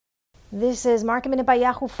This is Market Minute by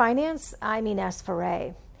Yahoo Finance. I'm Ines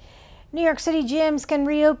Ferre. New York City gyms can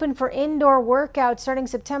reopen for indoor workouts starting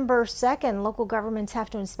September 2nd. Local governments have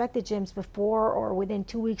to inspect the gyms before or within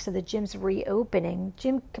 2 weeks of the gym's reopening.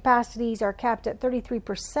 Gym capacities are capped at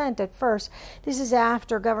 33% at first. This is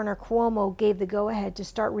after Governor Cuomo gave the go-ahead to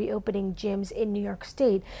start reopening gyms in New York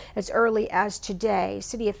State as early as today.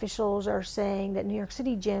 City officials are saying that New York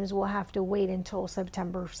City gyms will have to wait until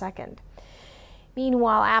September 2nd.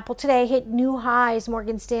 Meanwhile, Apple today hit new highs.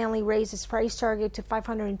 Morgan Stanley raised its price target to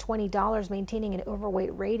 $520, maintaining an overweight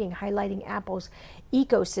rating, highlighting Apple's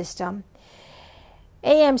ecosystem.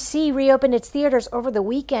 AMC reopened its theaters over the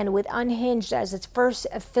weekend with Unhinged as its first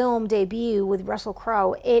film debut with Russell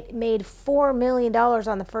Crowe. It made $4 million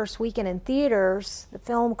on the first weekend in theaters. The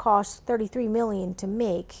film cost $33 million to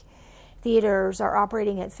make. Theaters are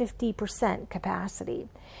operating at 50% capacity.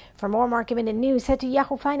 For more market minute news, head to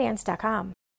yahoofinance.com.